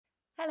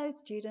Hello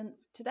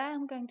students, today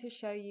I'm going to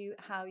show you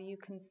how you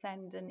can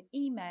send an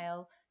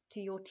email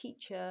to your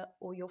teacher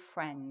or your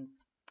friends.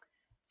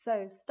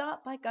 So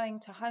start by going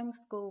to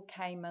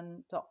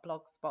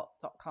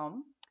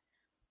homeschoolcayman.blogspot.com.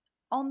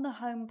 On the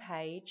home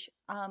page,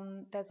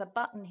 there's a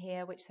button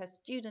here which says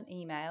student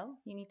email.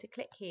 You need to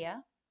click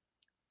here,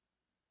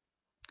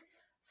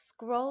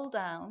 scroll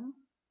down,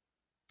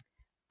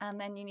 and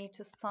then you need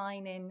to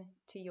sign in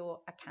to your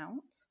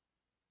account.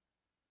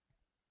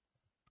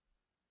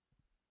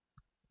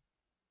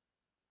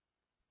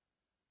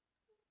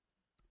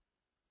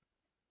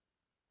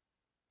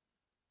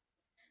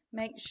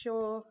 Make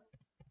sure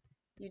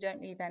you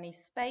don't leave any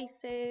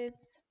spaces.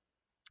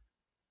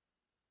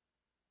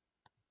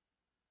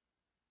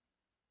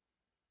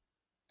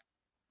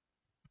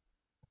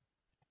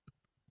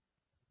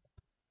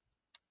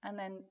 And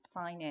then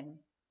sign in.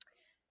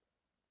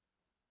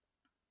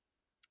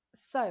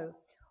 So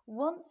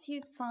once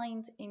you've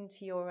signed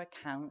into your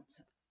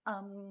account,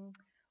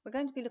 we're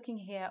going to be looking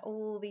here at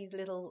all these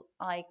little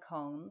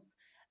icons,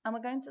 and we're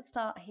going to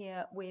start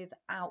here with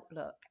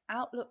Outlook.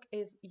 Outlook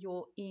is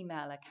your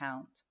email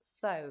account.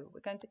 So we're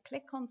going to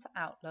click onto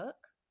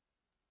Outlook.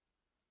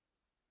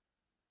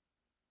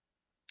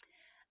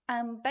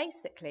 And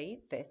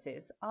basically, this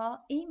is our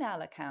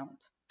email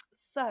account.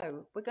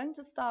 So we're going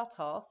to start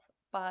off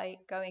by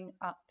going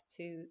up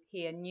to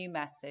here, new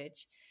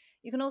message.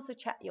 You can also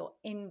check your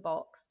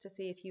inbox to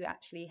see if you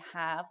actually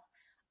have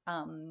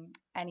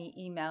any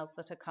emails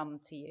that have come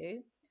to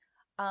you.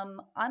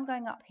 I'm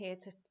going up here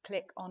to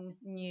click on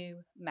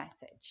new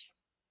message.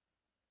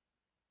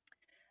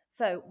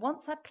 So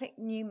once I've clicked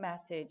new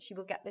message, you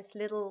will get this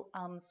little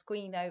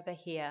screen over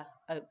here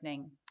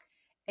opening.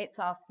 It's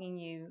asking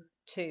you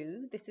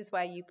this is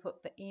where you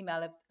put the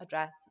email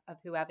address of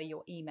whoever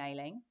you're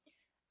emailing,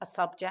 a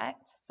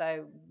subject,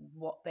 so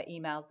what the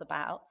email's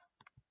about.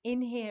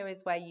 In here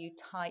is where you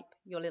type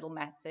your little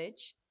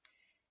message.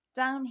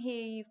 Down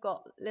here you've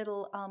got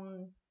little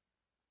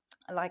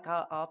like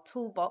our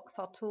toolbox,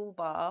 our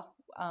toolbar,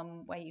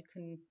 where you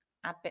can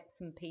add bits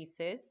and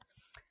pieces.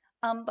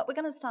 But we're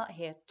going to start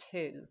here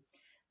too.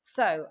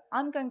 So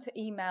I'm going to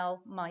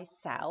email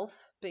myself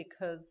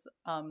because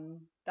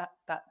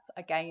that's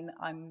again,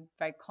 I'm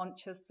very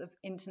conscious of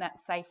internet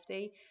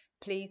safety.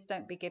 Please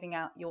don't be giving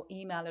out your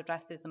email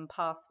addresses and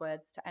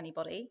passwords to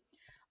anybody.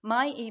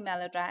 My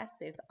email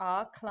address is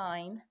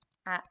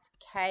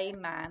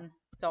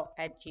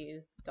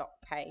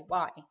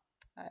rklein@kman.edu.py.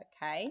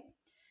 Okay.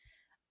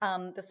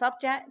 The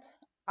subject,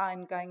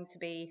 I'm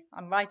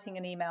writing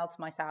an email to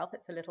myself.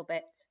 It's a little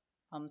bit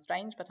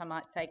strange, but I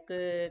might say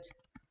good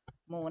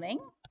morning.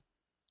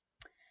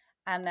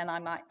 And then I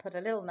might put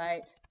a little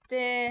note,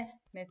 dear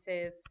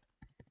Mrs.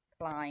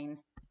 Klein.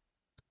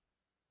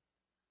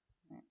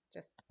 It's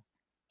just,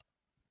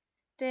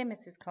 dear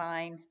Mrs.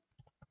 Klein,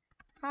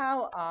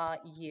 how are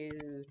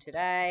you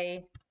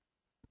today?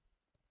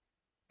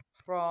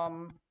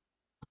 From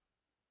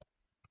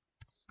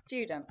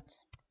student.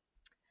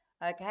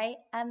 Okay,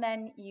 and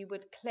then you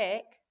would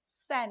click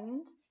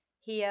send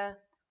here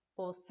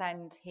or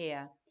send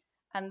here.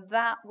 And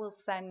that will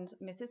send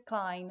Mrs.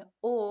 Klein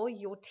or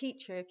your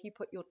teacher, if you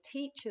put your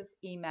teacher's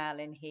email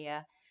in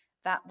here,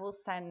 that will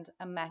send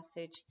a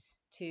message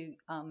to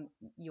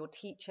your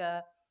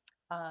teacher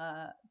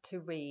to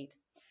read.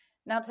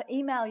 Now to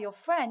email your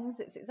friends,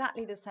 it's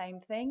exactly the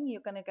same thing.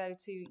 You're going to go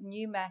to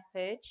new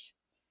message.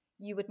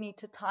 You would need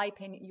to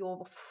type in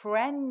your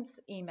friend's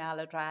email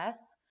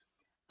address.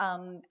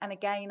 And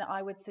again,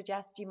 I would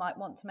suggest you might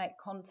want to make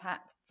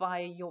contact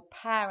via your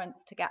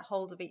parents to get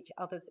hold of each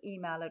other's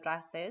email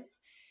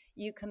addresses.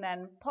 You can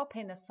then pop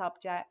in a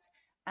subject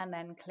and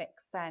then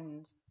click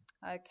send.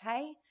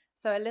 Okay,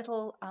 so a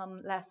little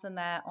lesson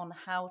there on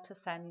how to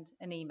send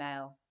an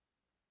email.